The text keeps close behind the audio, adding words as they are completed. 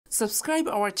Subscribe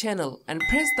our channel and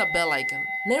press the bell icon.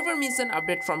 Never miss an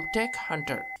update from Tech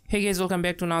Hunter. Hey guys, welcome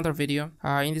back to another video.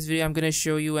 In this video I'm gonna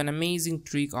show you an amazing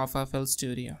trick of FL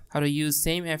Studio. How to use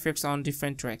same effects on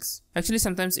different tracks. Actually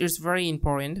sometimes it's very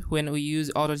important when we use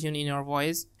autotune in our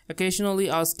voice. Occasionally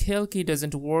our scale key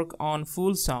doesn't work on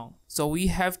full song, so we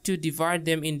have to divide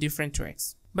them in different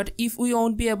tracks. But if we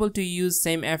won't be able to use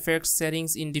same effects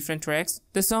settings in different tracks,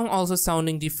 the song also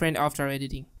sounding different after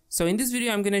editing. So in this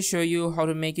video I'm gonna show you how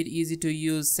to make it easy to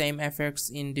use same effects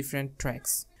in different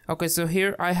tracks. Okay, so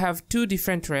here I have two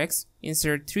different tracks,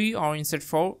 insert 3 or insert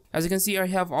 4. As you can see, I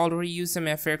have already used some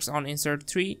effects on insert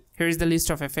 3. Here is the list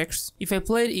of effects. If I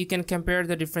play it, you can compare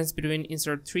the difference between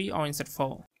insert 3 or insert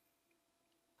 4.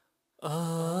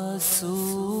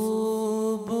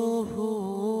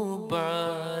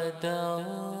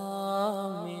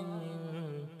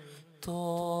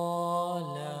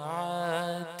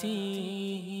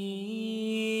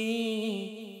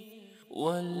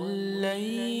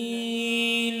 والليل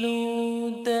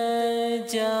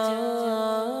دجامع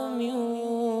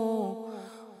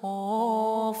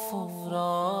وفراتي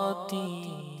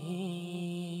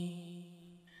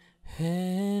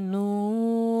है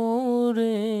नूर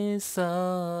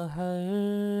सहर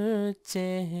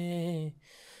चेहरे.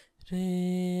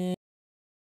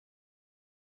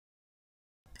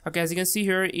 Okay, as you can see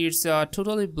here, it's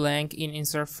totally blank in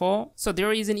insert 4. So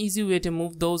there is an easy way to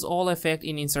move those all effects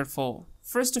in insert 4.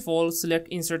 First of all, select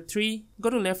insert 3, go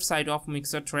to left side of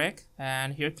mixer track,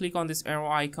 and here click on this arrow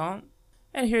icon,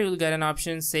 and here you'll get an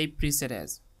option save preset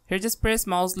as. Here just press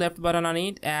mouse left button on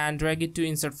it and drag it to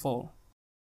insert 4.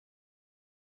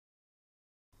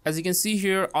 As you can see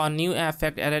here, a new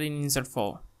effect added in insert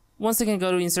 4. Once again,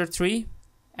 go to insert 3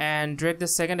 and drag the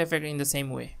second effect in the same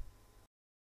way.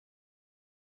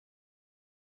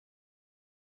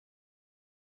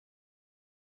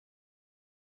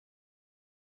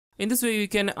 In this way you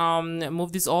can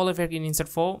move this all effect in insert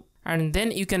 4, and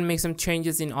then you can make some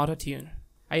changes in autotune.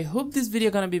 I hope this video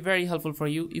gonna be very helpful for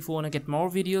you. If you wanna get more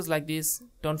videos like this,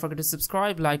 don't forget to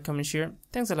subscribe, like, comment, share.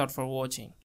 Thanks a lot for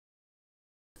watching.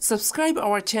 Subscribe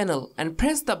our channel and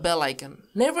press the bell icon.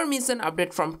 Never miss an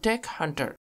update from Tech Hunter.